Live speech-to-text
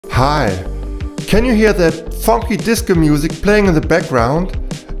Hi! Can you hear that funky disco music playing in the background?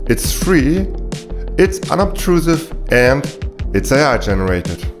 It's free, it's unobtrusive, and it's AI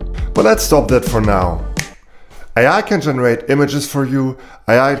generated. But let's stop that for now. AI can generate images for you,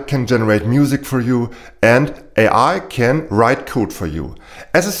 AI can generate music for you, and AI can write code for you.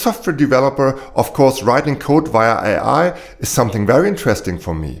 As a software developer, of course, writing code via AI is something very interesting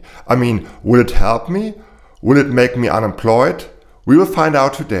for me. I mean, will it help me? Will it make me unemployed? We will find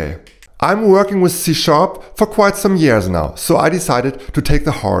out today. I'm working with C# for quite some years now, so I decided to take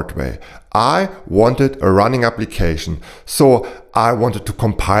the hard way. I wanted a running application, so I wanted to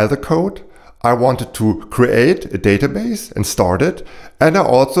compile the code, I wanted to create a database and start it, and I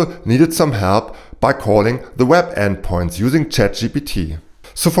also needed some help by calling the web endpoints using ChatGPT.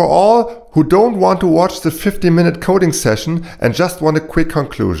 So for all who don't want to watch the 50-minute coding session and just want a quick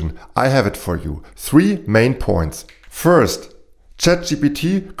conclusion, I have it for you. 3 main points. First,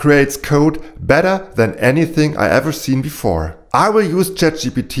 ChatGPT creates code better than anything I ever seen before. I will use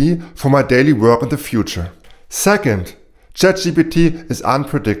ChatGPT for my daily work in the future. Second, ChatGPT is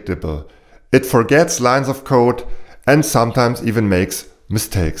unpredictable. It forgets lines of code and sometimes even makes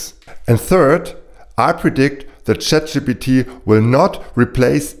mistakes. And third, I predict that ChatGPT will not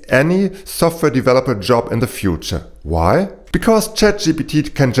replace any software developer job in the future. Why? Because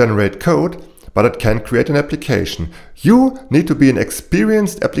ChatGPT can generate code, but it can create an application. You need to be an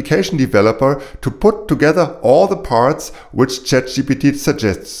experienced application developer to put together all the parts which ChatGPT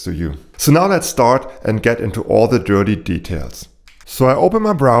suggests to you. So now let's start and get into all the dirty details. So I open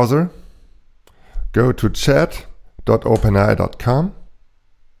my browser, go to chat.openai.com,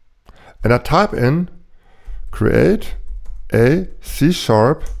 and I type in create a C#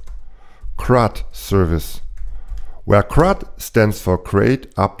 CRUD service, where CRUD stands for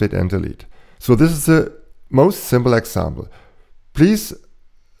create, update and delete. So this is the most simple example. Please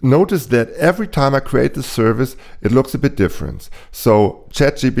notice that every time I create the service, it looks a bit different. So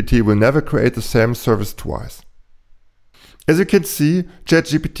ChatGPT will never create the same service twice. As you can see,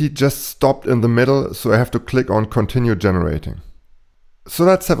 ChatGPT just stopped in the middle, so I have to click on continue generating. So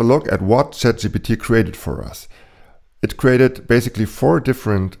let's have a look at what ChatGPT created for us. It created basically 4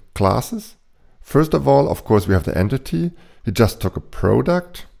 different classes. First of all, of course, we have the entity. It just took a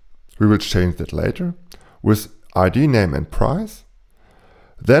product. We will change that later with ID, name and price.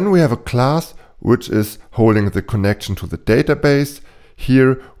 Then we have a class which is holding the connection to the database.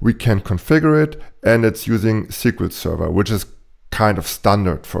 Here we can configure it, and it's using SQL Server, which is kind of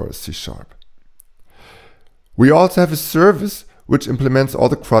standard for a C#. We also have a service which implements all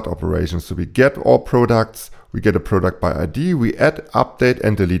the CRUD operations. So we get all products, we get a product by ID, we add, update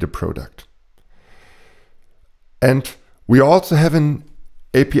and delete a product. And we also have an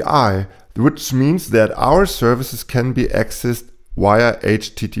API, which means that our services can be accessed via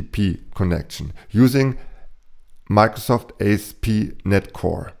HTTP connection using Microsoft ASP.NET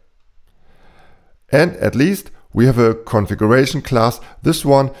Core. And at least we have a configuration class. This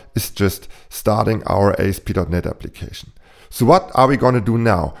one is just starting our ASP.NET application. So what are we going to do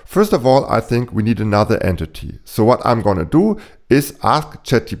now? First of all, I think we need another entity. So what I'm going to do is ask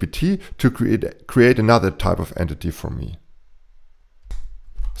ChatGPT to create another type of entity for me.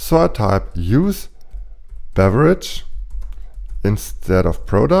 So I type use beverage instead of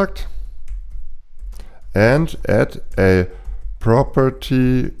product and add a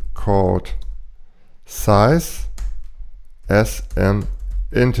property called size as an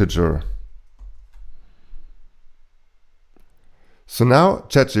integer. So now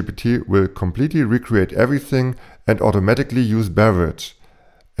ChatGPT will completely recreate everything and automatically use beverage.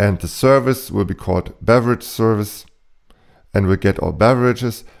 And the service will be called beverage service and we'll get all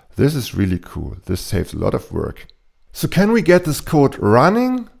beverages. This is really cool. This saves a lot of work. So can we get this code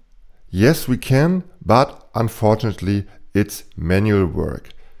running? Yes, we can, but unfortunately it's manual work.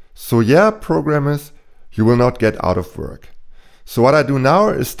 So yeah, programmers, you will not get out of work. So what I do now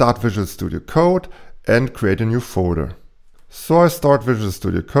is start Visual Studio Code and create a new folder. So I start Visual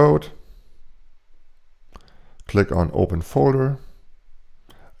Studio Code, click on Open Folder,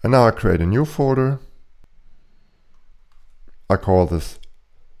 and now I create a new folder. I call this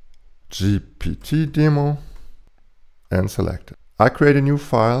GPT demo and select it. I create a new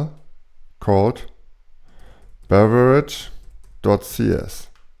file called beverage.cs.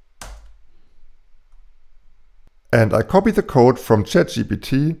 And I copy the code from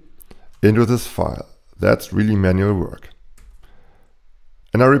ChatGPT into this file. That's really manual work.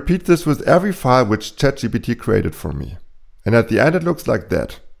 And I repeat this with every file which ChatGPT created for me. And at the end it looks like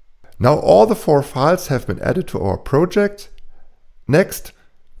that. Now all the 4 files have been added to our project. Next,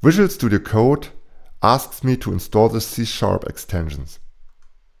 Visual Studio Code asks me to install the C# extensions.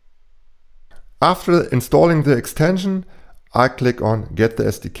 After installing the extension, I click on Get the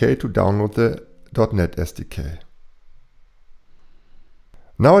SDK to download the .NET SDK.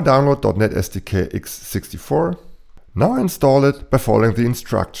 Now I download .NET SDK x64. Now I install it by following the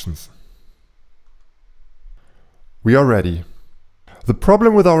instructions. We are ready. The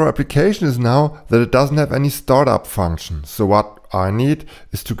problem with our application is now that it doesn't have any startup function. So what I need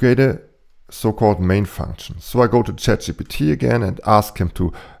is to create a so-called main function. So I go to ChatGPT again and ask him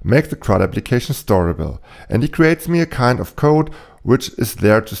to make the CRUD application storable. And he creates me a kind of code which is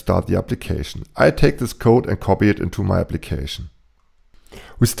there to start the application. I take this code and copy it into my application.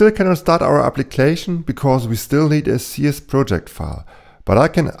 We still cannot start our application because we still need a CS project file. But I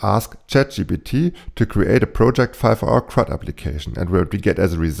can ask ChatGPT to create a project file for our CRUD application. And what we get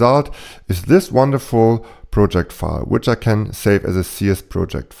as a result is this wonderful project file, which I can save as a CS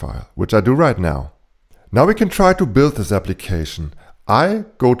project file, which I do right now. Now we can try to build this application. I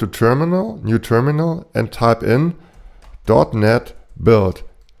go to terminal, new terminal, and type in .NET build.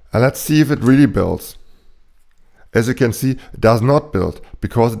 And let's see if it really builds. As you can see, it does not build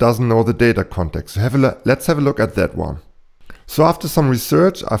because it doesn't know the data context. So let's have a look at that one. So after some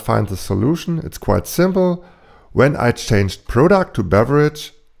research, I find the solution. It's quite simple. When I changed product to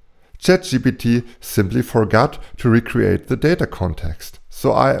beverage, ChatGPT simply forgot to recreate the data context.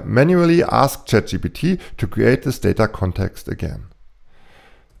 So I manually asked ChatGPT to create this data context again.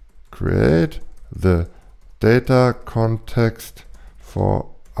 Create the data context for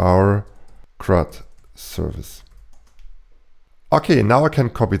our CRUD service. Okay, now I can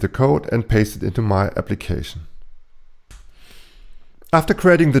copy the code and paste it into my application. After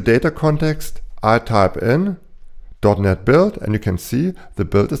creating the data context, I type in .NET build and you can see the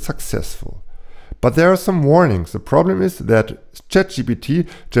build is successful. But there are some warnings. The problem is that ChatGPT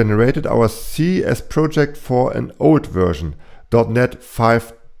generated our CS project for an old version, .NET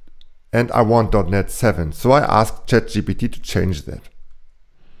 5, and I want .NET 7. So I asked ChatGPT to change that.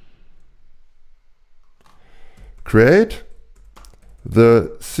 Create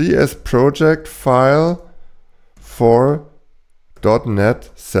the CS project file for .NET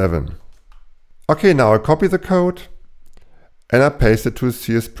 7. Okay, now I copy the code and I paste it to a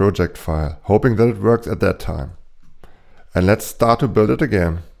CS project file, hoping that it works at that time. And let's start to build it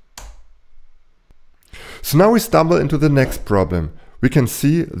again. So now we stumble into the next problem. We can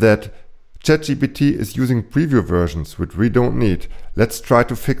see that ChatGPT is using preview versions, which we don't need. Let's try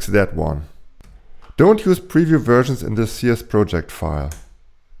to fix that one. Don't use preview versions in the CS project file.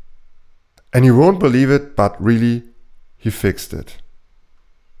 And you won't believe it, but really, he fixed it.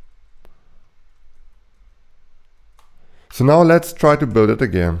 So now let's try to build it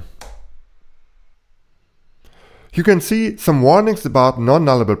again. You can see some warnings about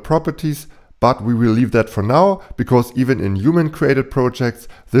non-nullable properties, but we will leave that for now because even in human-created projects,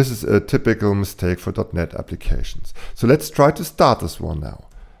 this is a typical mistake for .NET applications. So let's try to start this one now.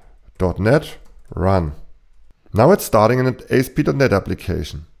 .NET run. Now it's starting an ASP.NET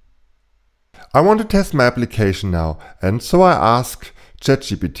application. I want to test my application now, and so I ask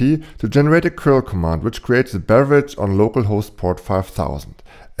ChatGPT to generate a curl command which creates a beverage on localhost port 5000.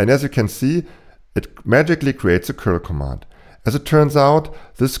 And as you can see, it magically creates a curl command. As it turns out,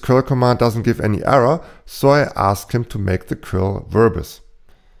 this curl command doesn't give any error, so I ask him to make the curl verbose.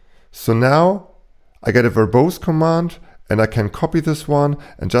 So now I get a verbose command and I can copy this one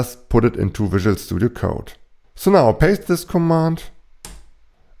and just put it into Visual Studio Code. So now I paste this command.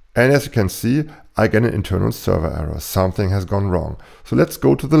 And as you can see, I get an internal server error. Something has gone wrong. So let's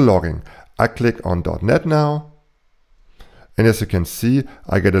go to the logging. I click on .NET now. And as you can see,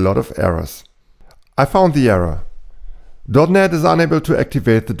 I get a lot of errors. I found the error. .NET is unable to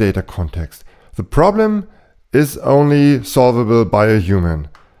activate the data context. The problem is only solvable by a human.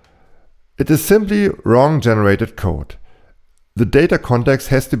 It is simply wrong generated code. The data context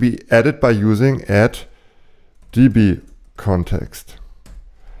has to be added by using add db context.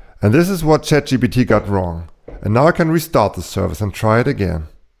 And this is what ChatGPT got wrong. And now I can restart the service and try it again.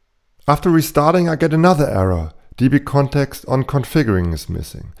 After restarting, I get another error. db context on configuring is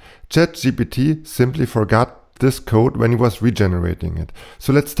missing. ChatGPT simply forgot this code when he was regenerating it.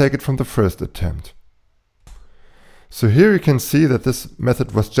 So let's take it from the first attempt. So here you can see that this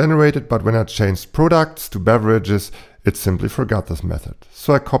method was generated, but when I changed products to beverages, it simply forgot this method.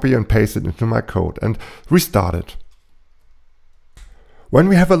 So I copy and paste it into my code and restart it. When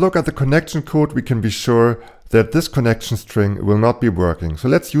we have a look at the connection code, we can be sure that this connection string will not be working. So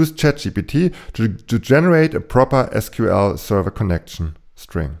let's use ChatGPT to generate a proper SQL Server connection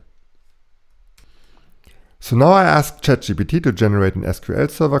string. So now I ask ChatGPT to generate an SQL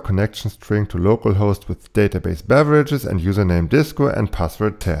Server connection string to localhost with database beverages and username disco and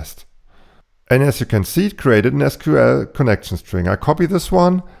password test. And as you can see, it created an SQL connection string. I copy this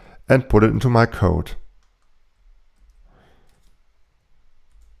one and put it into my code.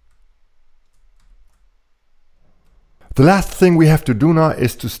 The last thing we have to do now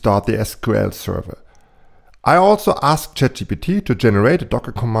is to start the SQL server. I also asked ChatGPT to generate a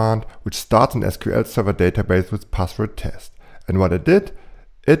Docker command which starts an SQL Server database with password test. And what it did,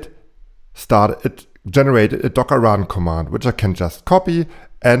 it generated a Docker run command which I can just copy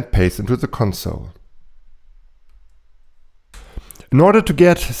and paste into the console. In order to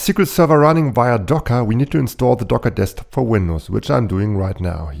get SQL Server running via Docker, we need to install the Docker desktop for Windows, which I'm doing right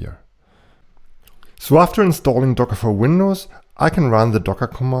now here. So after installing Docker for Windows, I can run the Docker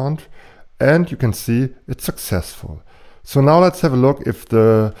command, and you can see it's successful. So now let's have a look if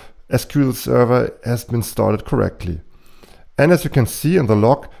the SQL Server has been started correctly. And as you can see in the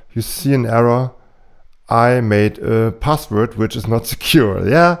log, you see an error. I made a password which is not secure.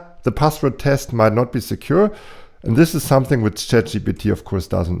 Yeah, the password test might not be secure. And this is something which ChatGPT of course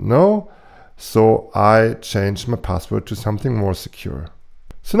doesn't know. So I changed my password to something more secure.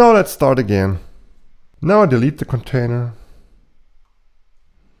 So now let's start again. Now I delete the container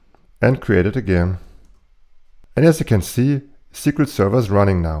and create it again. And as you can see, SQL Server is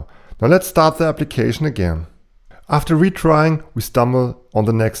running now. Now let's start the application again. After retrying, we stumble on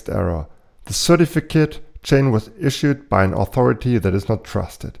the next error. The certificate chain was issued by an authority that is not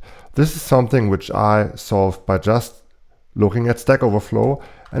trusted. This is something which I solved by just looking at Stack Overflow,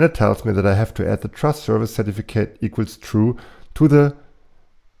 and it tells me that I have to add the trust service certificate equals true to the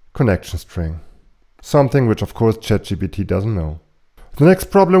connection string. Something which of course ChatGPT doesn't know. The next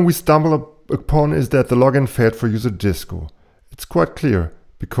problem we stumble upon is that the login failed for user Disco. It's quite clear,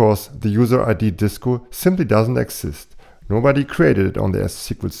 because the user ID Disco simply doesn't exist. Nobody created it on the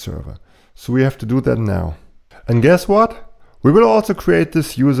SQL Server. So we have to do that now. And guess what? We will also create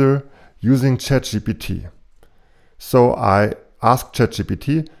this user using ChatGPT. So I asked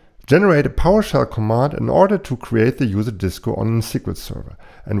ChatGPT, generate a PowerShell command in order to create the user Disco on a SQL Server.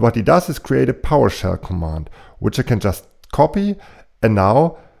 And what he does is create a PowerShell command, which I can just copy and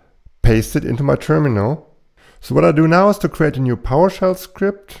now paste it into my terminal. So what I do now is to create a new PowerShell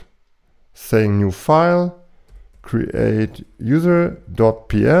script, saying new file, create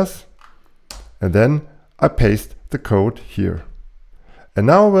user.ps, and then I paste the code here. And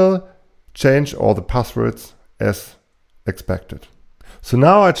now we'll change all the passwords as expected. So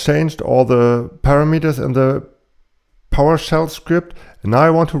now I changed all the parameters in the PowerShell script, and now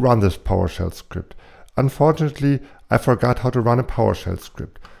I want to run this PowerShell script. Unfortunately, I forgot how to run a PowerShell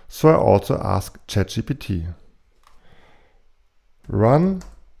script. So I also asked ChatGPT. Run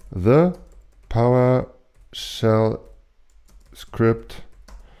the PowerShell script,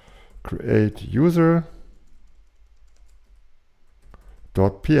 create user.ps.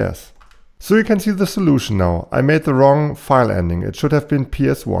 So you can see the solution now. I made the wrong file ending. It should have been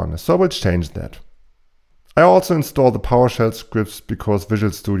ps1, so I will change that. I also installed the PowerShell scripts because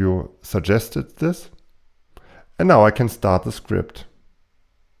Visual Studio suggested this. And now I can start the script.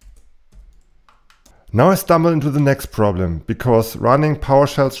 Now I stumble into the next problem, because running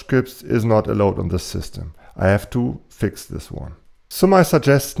PowerShell scripts is not allowed on this system. I have to fix this one. So my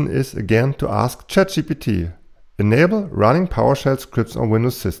suggestion is again to ask ChatGPT, enable running PowerShell scripts on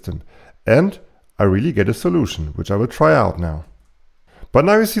Windows system. And I really get a solution, which I will try out now. But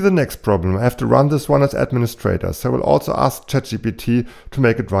now you see the next problem. I have to run this one as administrator, so I will also ask ChatGPT to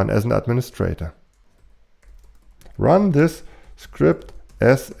make it run as an administrator. Run this script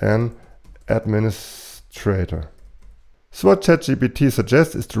as an administrator. So what ChatGPT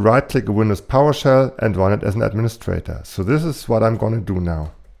suggests is to right-click a Windows PowerShell and run it as an administrator. So this is what I'm going to do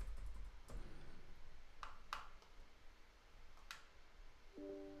now.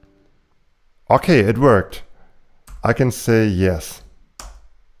 Okay, it worked. I can say yes.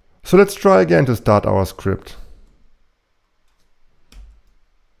 So let's try again to start our script.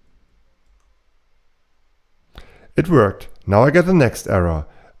 It worked. Now I get the next error.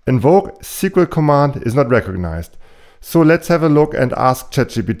 Invoke SQL command is not recognized. So let's have a look and ask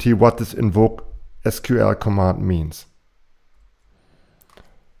ChatGPT what this invoke SQL command means.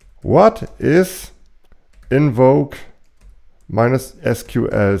 What is invoke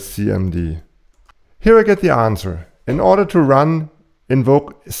 -SQL cmd? Here I get the answer. In order to run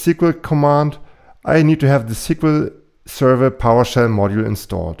invoke SQL command, I need to have the SQL Server PowerShell module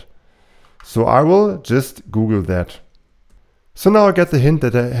installed. So I will just Google that. So now I get the hint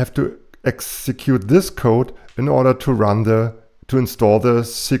that I have to execute this code in order to install the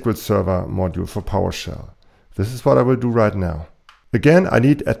SQL Server module for PowerShell. This is what I will do right now. Again, I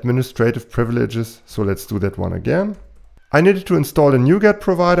need administrative privileges, so let's do that one again. I needed to install a NuGet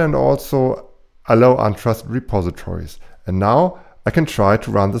provider and also allow untrusted repositories. And now I can try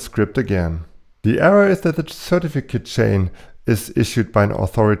to run the script again. The error is that the certificate chain is issued by an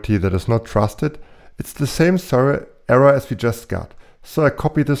authority that is not trusted. It's the same error as we just got. So I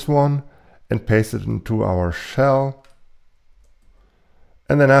copy this one and paste it into our shell.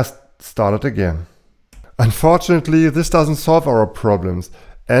 And then I start it again. Unfortunately, this doesn't solve our problems.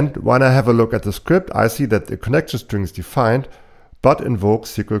 And when I have a look at the script, I see that the connection string is defined, but invoke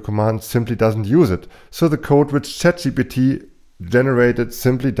SQL command simply doesn't use it. So the code which ChatGPT generated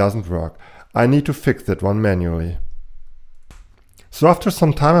simply doesn't work. I need to fix that one manually. So after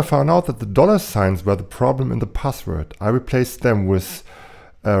some time I found out that the dollar signs were the problem in the password. I replaced them with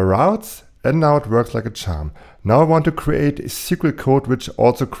routes and now it works like a charm. Now I want to create a SQL code which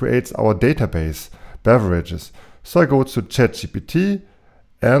also creates our database, beverages. So I go to ChatGPT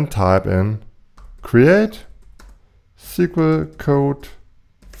and type in create SQL code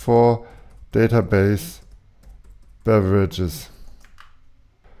for database beverages.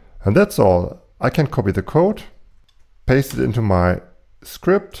 And that's all. I can copy the code, paste it into my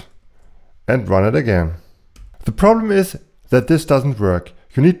script and run it again. The problem is that this doesn't work.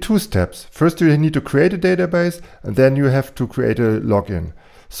 You need two steps. First you need to create a database and then you have to create a login.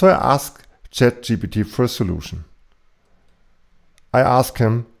 So I ask ChatGPT for a solution. I ask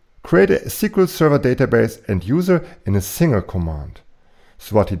him, create a SQL Server database and user in a single command.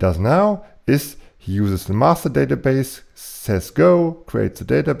 So what he does now is he uses the master database, says go, creates a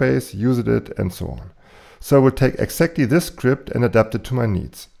database, uses it, and so on. So I will take exactly this script and adapt it to my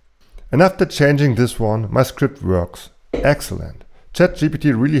needs. And after changing this one, my script works. Excellent.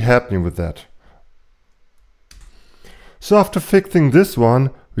 ChatGPT really helped me with that. So after fixing this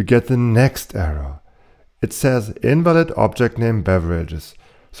one, we get the next error. It says invalid object name beverages.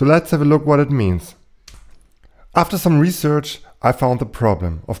 So let's have a look what it means. After some research, I found the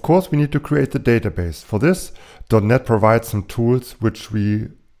problem. Of course, we need to create the database. For this, .NET provides some tools which we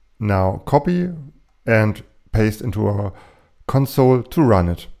now copy and paste into our console to run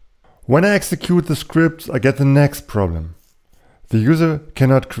it. When I execute the script, I get the next problem. The user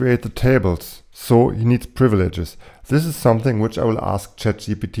cannot create the tables, so he needs privileges. This is something which I will ask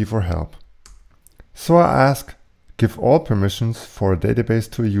ChatGPT for help. So I ask, give all permissions for a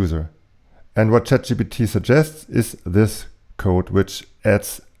database to a user. And what ChatGPT suggests is this code which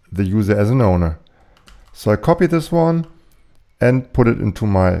adds the user as an owner. So I copy this one and put it into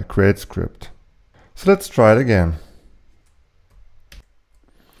my create script. So let's try it again.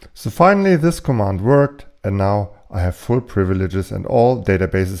 So finally this command worked and now I have full privileges and all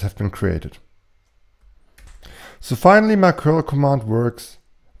databases have been created. So finally my curl command works,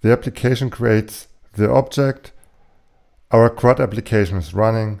 the application creates the object, our CRUD application is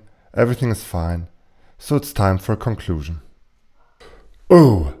running, everything is fine. So it's time for a conclusion.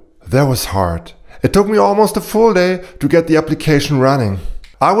 Oh, that was hard. It took me almost a full day to get the application running.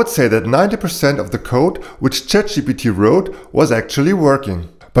 I would say that 90% of the code which ChatGPT wrote was actually working.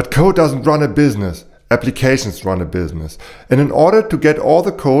 But code doesn't run a business, applications run a business. And in order to get all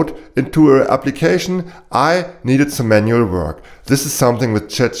the code into an application, I needed some manual work. This is something which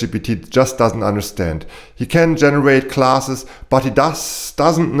ChatGPT just doesn't understand. He can generate classes, but he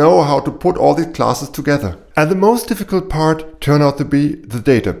doesn't know how to put all these classes together. And the most difficult part turned out to be the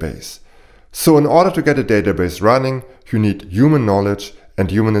database. So in order to get a database running, you need human knowledge and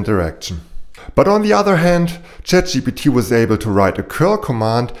human interaction. But on the other hand, ChatGPT was able to write a curl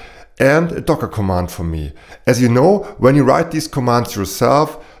command and a Docker command for me. As you know, when you write these commands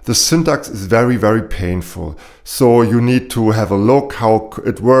yourself, the syntax is very, very painful. So you need to have a look how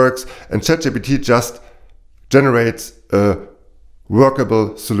it works, and ChatGPT just generates a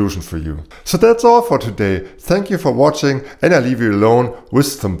workable solution for you. So that's all for today. Thank you for watching, and I leave you alone with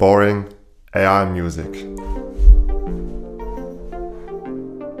some boring AI music.